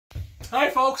Hi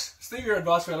folks, Steve here at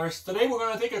Vos Trailers. Today we're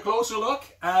going to take a closer look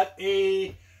at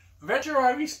a Venture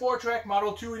RV Sporttrek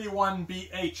Model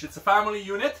 281BH. It's a family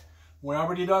unit. We've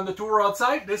already done the tour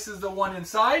outside. This is the one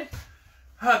inside.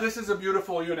 This is a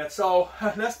beautiful unit. So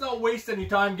let's not waste any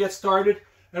time, get started.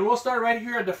 And we'll start right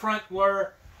here at the front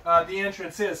where the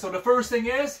entrance is. So the first thing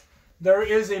is, there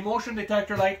is a motion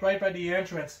detector light right by the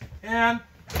entrance. And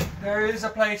there is a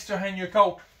place to hang your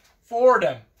coat for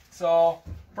them. So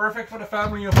perfect for the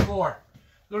family of four.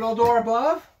 Little door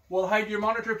above will hide your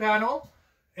monitor panel.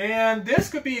 And this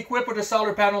could be equipped with a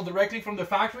solar panel directly from the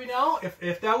factory now.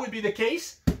 If that would be the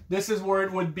case, this is where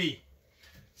it would be.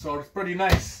 So it's pretty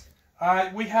nice.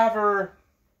 We have our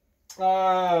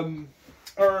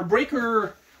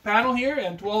breaker panel here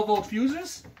and 12-volt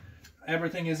fuses.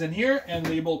 Everything is in here and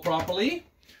labeled properly.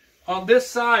 On this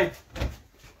side,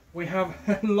 we have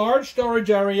a large storage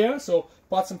area, so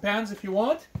pots and pans if you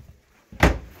want.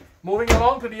 Moving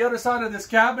along to the other side of this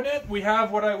cabinet, we have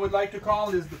what I would like to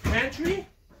call is the pantry.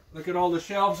 Look at all the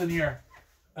shelves in here.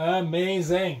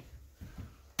 Amazing.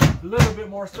 A little bit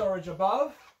more storage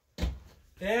above.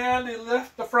 And they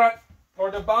left the front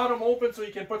or the bottom open so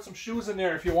you can put some shoes in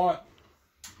there if you want.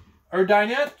 Our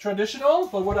dinette, traditional,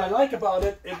 but what I like about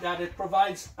it is that it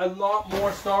provides a lot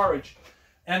more storage.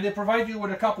 And they provide you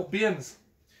with a couple bins.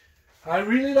 I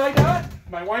really like that.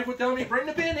 My wife would tell me, bring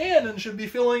the bin in, and she'd be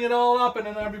filling it all up, and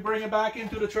then I'd be bringing it back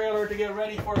into the trailer to get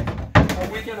ready for a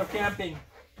weekend of camping.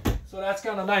 So that's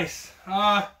kind of nice.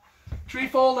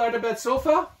 Three-fold out of bed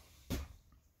sofa.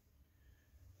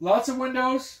 Lots of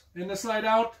windows in the slide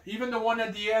out. Even the one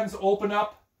at the ends open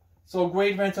up. So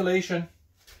great ventilation.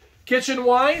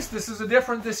 Kitchen-wise, this is a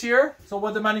different this year. So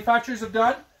what the manufacturers have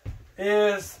done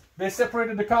is they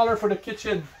separated the color for the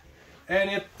kitchen.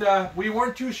 And we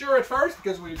weren't too sure at first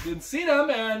because we didn't see them,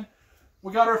 and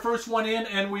we got our first one in,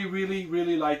 and we really,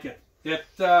 really like it.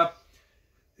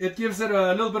 It gives it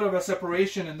a little bit of a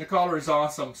separation, and the color is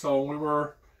awesome. So we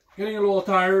were getting a little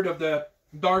tired of the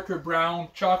darker brown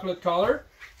chocolate color,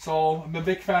 so I'm a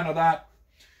big fan of that.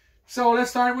 So let's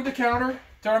start with the counter.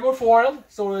 Thermofoil,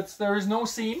 so there is no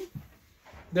seam.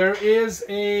 There is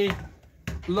a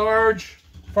large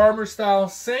farmer-style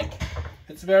sink.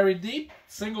 It's very deep.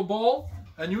 Single bowl,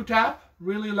 a new tap,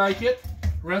 really like it,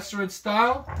 restaurant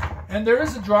style, and there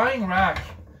is a drying rack,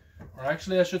 or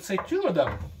actually I should say two of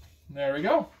them. There we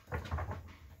go.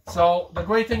 So the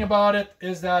great thing about it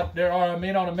is that they are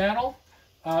made on a mantle.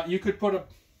 You could put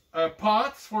a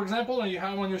pot, for example, and you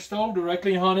have on your stove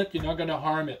directly on it. You're not going to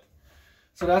harm it.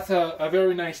 So that's a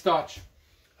very nice touch.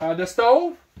 The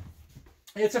stove,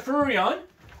 it's a Furrion.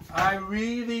 I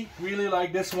really, really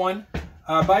like this one.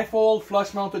 Bifold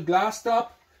flush mounted glass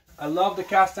top. I love the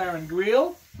cast iron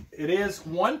grill. It is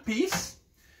one piece,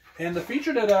 and the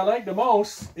feature that I like the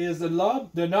most is the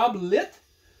knob lit,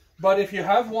 but if you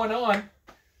have one on,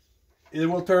 it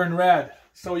will turn red.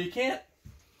 So you can't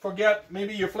forget,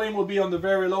 maybe your flame will be on the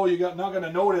very low, you're not going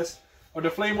to notice, or the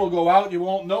flame will go out, you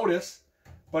won't notice,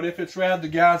 but if it's red, the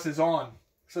gas is on.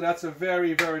 So that's a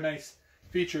very, very nice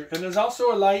feature. And there's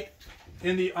also a light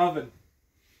in the oven.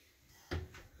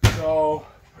 So,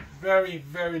 very,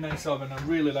 very nice oven. I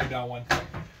really like that one.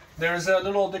 There's a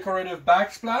little decorative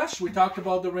backsplash. We talked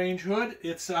about the range hood.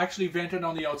 It's actually vented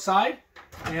on the outside.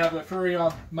 We have a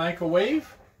Furrion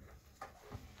microwave.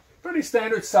 Pretty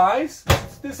standard size.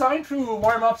 It's designed to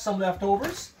warm up some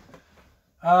leftovers.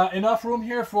 Enough room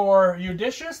here for your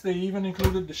dishes. They even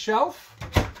included the shelf.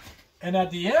 And at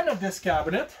the end of this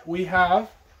cabinet, we have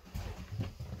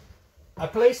a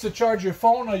place to charge your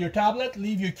phone or your tablet,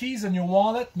 leave your keys and your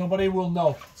wallet, nobody will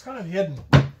know. It's kind of hidden.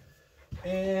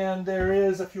 And there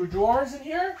is a few drawers in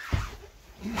here.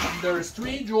 There's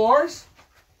 3 drawers.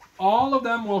 All of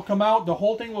them will come out, the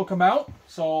whole thing will come out.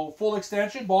 So full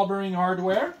extension, ball bearing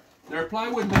hardware. They're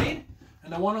plywood made.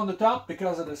 And the one on the top,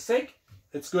 because of the sink,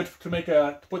 it's good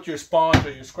to put your sponge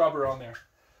or your scrubber on there.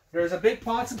 There's a big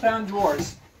pots and pan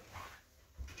drawers.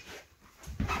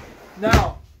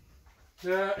 Now,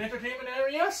 the entertainment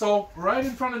area, so right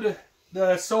in front of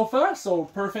the sofa, so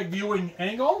perfect viewing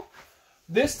angle.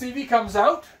 This TV comes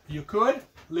out. You could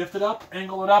lift it up,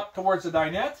 angle it up towards the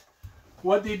dinette.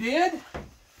 What they did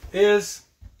is,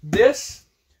 this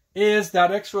is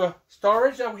that extra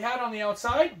storage that we had on the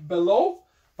outside below,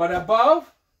 but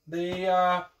above they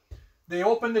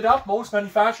opened it up. Most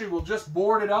manufacturers will just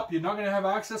board it up. You're not going to have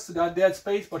access to that dead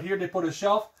space, but here they put a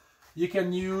shelf. You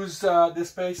can use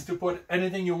this space to put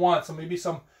anything you want. So maybe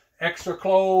some extra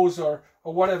clothes or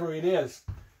whatever it is.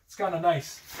 It's kind of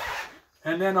nice.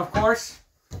 And then, of course,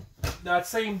 that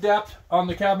same depth on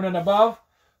the cabinet above,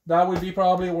 that would be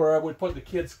probably where I would put the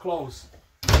kids' clothes.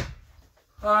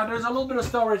 There's a little bit of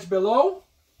storage below.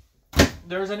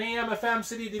 There's an AM, FM,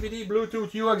 CD, DVD,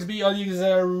 Bluetooth, USB,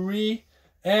 auxiliary,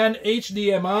 and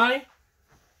HDMI.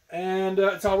 And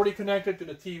it's already connected to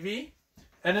the TV.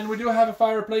 And then we do have a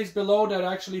fireplace below that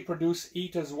actually produces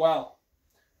heat as well.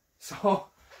 So,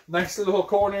 nice little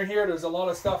corner here. There's a lot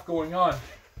of stuff going on.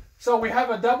 So we have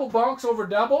a double bunks over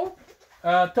double.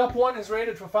 Top one is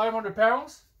rated for 500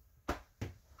 pounds.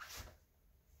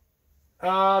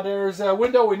 There's a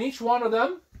window in each one of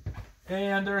them.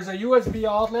 And there's a USB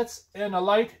outlets and a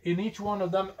light in each one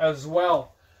of them as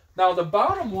well. Now the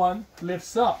bottom one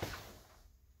lifts up.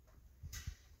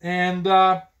 And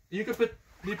you could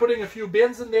be putting a few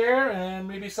bins in there and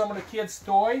maybe some of the kids'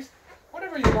 toys.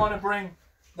 Whatever you want to bring,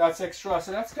 that's extra.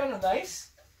 So that's kind of nice.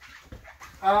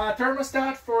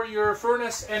 Thermostat for your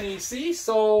furnace and AC.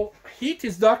 So heat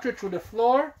is ducted through the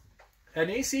floor and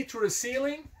AC through the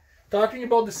ceiling. Talking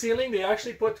about the ceiling, they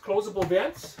actually put closable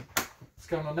vents. It's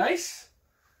kind of nice.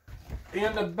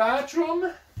 In the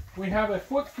bathroom, we have a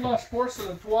foot flush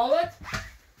porcelain toilet.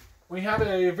 We have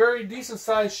a very decent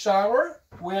sized shower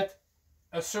with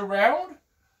a surround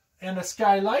and a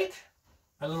skylight,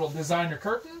 a little designer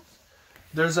curtain.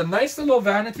 There's a nice little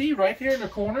vanity right here in the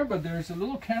corner, but there's a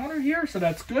little counter here, so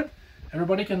that's good.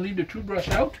 Everybody can leave the toothbrush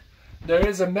out. There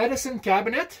is a medicine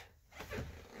cabinet,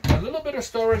 a little bit of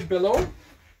storage below,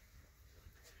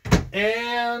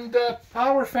 and a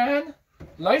power fan,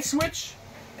 light switch,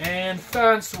 and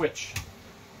fan switch.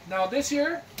 Now this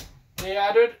year, they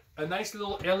added a nice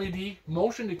little LED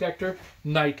motion detector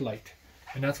night light,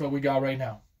 and that's what we got right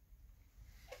now.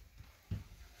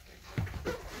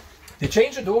 They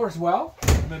changed the door as well.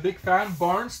 I'm a big fan.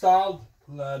 Barn style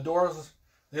doors,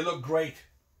 they look great.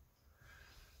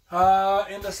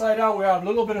 In the slide out, we have a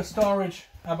little bit of storage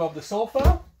above the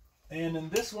sofa. And in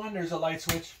this one, there's a light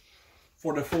switch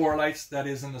for the 4 lights that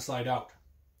is in the slide out.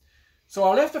 So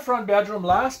I left the front bedroom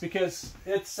last because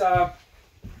it's, of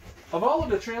all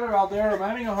of the trailer out there, I'm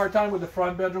having a hard time with the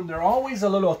front bedroom. They're always a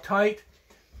little tight.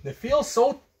 They feel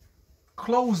so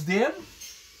closed in.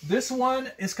 This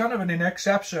one is kind of an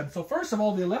exception. So first of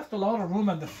all, they left a lot of room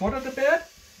at the foot of the bed.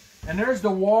 And there's the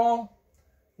wall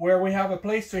where we have a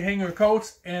place to hang your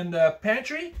coats and the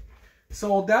pantry.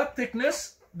 So that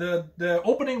thickness, the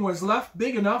opening was left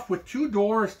big enough with 2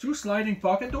 doors, 2 sliding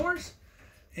pocket doors.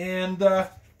 And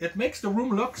it makes the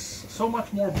room look so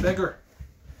much more bigger.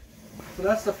 So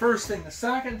that's the first thing. The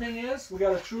second thing is we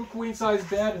got a true queen size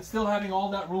bed and still having all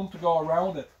that room to go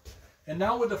around it. And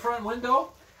now with the front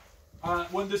window,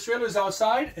 when this trailer is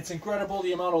outside, it's incredible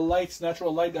the amount of lights,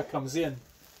 natural light that comes in.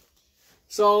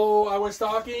 So I was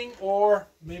talking, or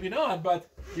maybe not, but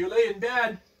you lay in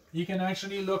bed, you can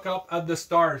actually look up at the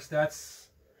stars. That's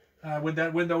with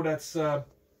that window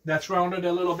that's rounded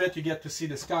a little bit, you get to see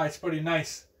the sky. It's pretty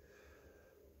nice.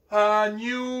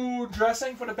 New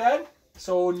dressing for the bed.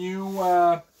 So new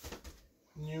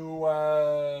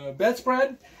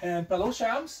bedspread and pillow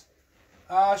shams.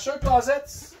 Shirt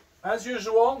closets. As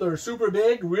usual, they're super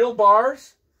big, real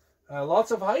bars,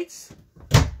 lots of heights.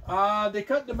 They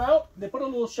cut them out. They put a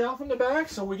little shelf in the back,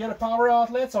 so we get a power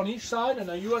outlets on each side and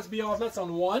a USB outlets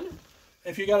on one.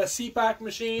 If you got a CPAP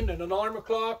machine and an alarm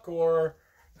clock or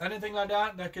anything like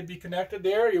that, that could be connected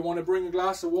there. You want to bring a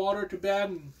glass of water to bed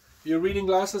and your reading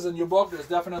glasses and your book, there's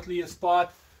definitely a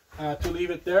spot to leave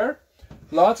it there.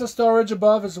 Lots of storage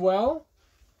above as well.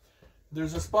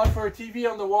 There's a spot for a TV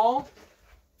on the wall.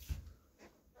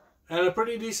 And a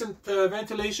pretty decent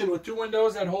ventilation with 2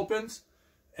 windows that opens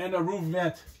and a roof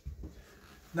vent.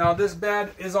 Now this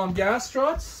bed is on gas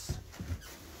struts.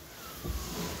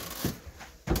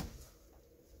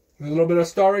 A little bit of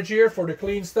storage here for the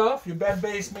clean stuff. Your bed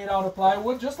base made out of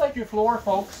plywood, just like your floor,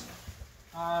 folks.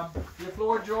 Your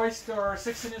floor joists are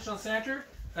 16" on center,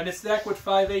 and it's decked with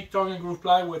 5/8 tongue and groove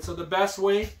plywood. So the best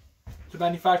way to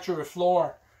manufacture a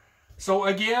floor. So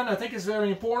again, I think it's very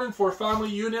important for family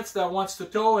units that wants to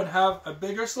tow and have a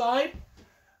bigger slide.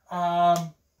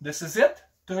 This is it.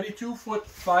 32 foot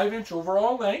 5 inch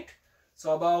overall length.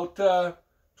 So about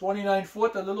 29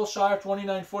 foot, a little shy of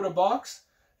 29 foot a box.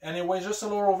 And it weighs just a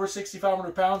little over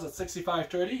 6,500 pounds at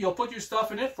 6,530. You'll put your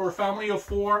stuff in it for a family of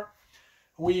 4.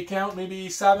 We count maybe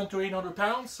 700 to 800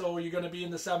 pounds. So you're going to be in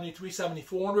the 7,300,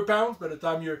 7,400 pounds by the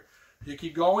time you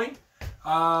keep going. It's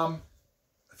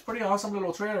a pretty awesome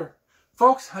little trailer.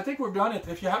 Folks, I think we've done it.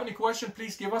 If you have any questions,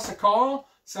 please give us a call,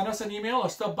 send us an email, or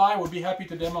stop by. We'll be happy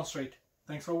to demonstrate.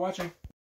 Thanks for watching.